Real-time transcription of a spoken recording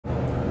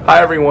Hi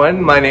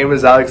everyone, my name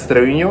is Alex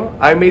Trevino.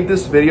 I made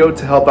this video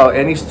to help out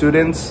any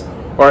students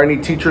or any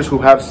teachers who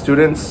have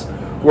students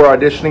who are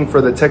auditioning for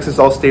the Texas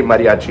All-State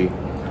Mariachi.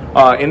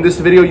 In this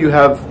video you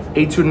have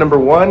Etude number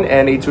 1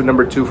 and Etude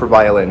number 2 for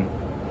violin.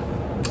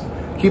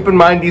 Keep in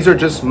mind these are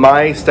just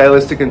my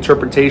stylistic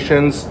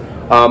interpretations,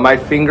 my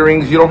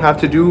fingerings. You don't have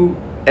to do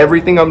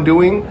everything I'm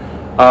doing,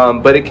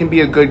 but it can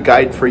be a good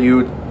guide for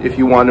you if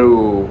you want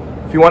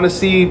to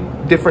see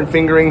different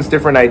fingerings,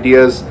 different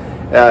ideas.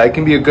 It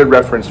can be a good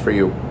reference for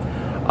you.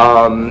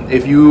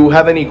 If you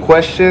have any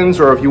questions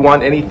or if you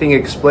want anything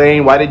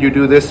explained, why did you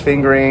do this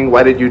fingering?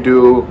 Why did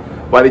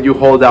you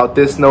hold out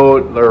this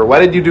note? Or why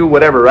did you do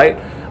whatever, right?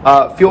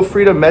 Feel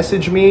free to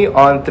message me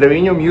on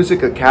Trevino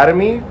Music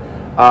Academy.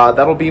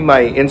 That'll be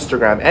my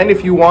Instagram. And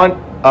if you want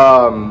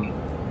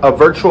a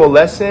virtual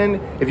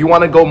lesson, if you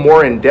want to go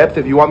more in depth,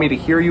 if you want me to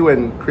hear you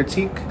and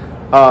critique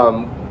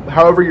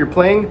however you're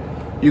playing,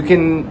 you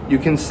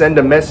can send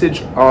a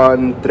message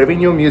on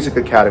Trevino Music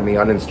Academy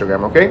on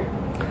Instagram, okay?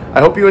 I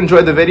hope you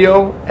enjoyed the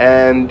video,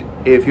 and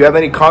if you have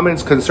any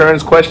comments,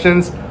 concerns,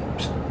 questions,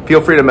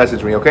 feel free to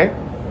message me, okay?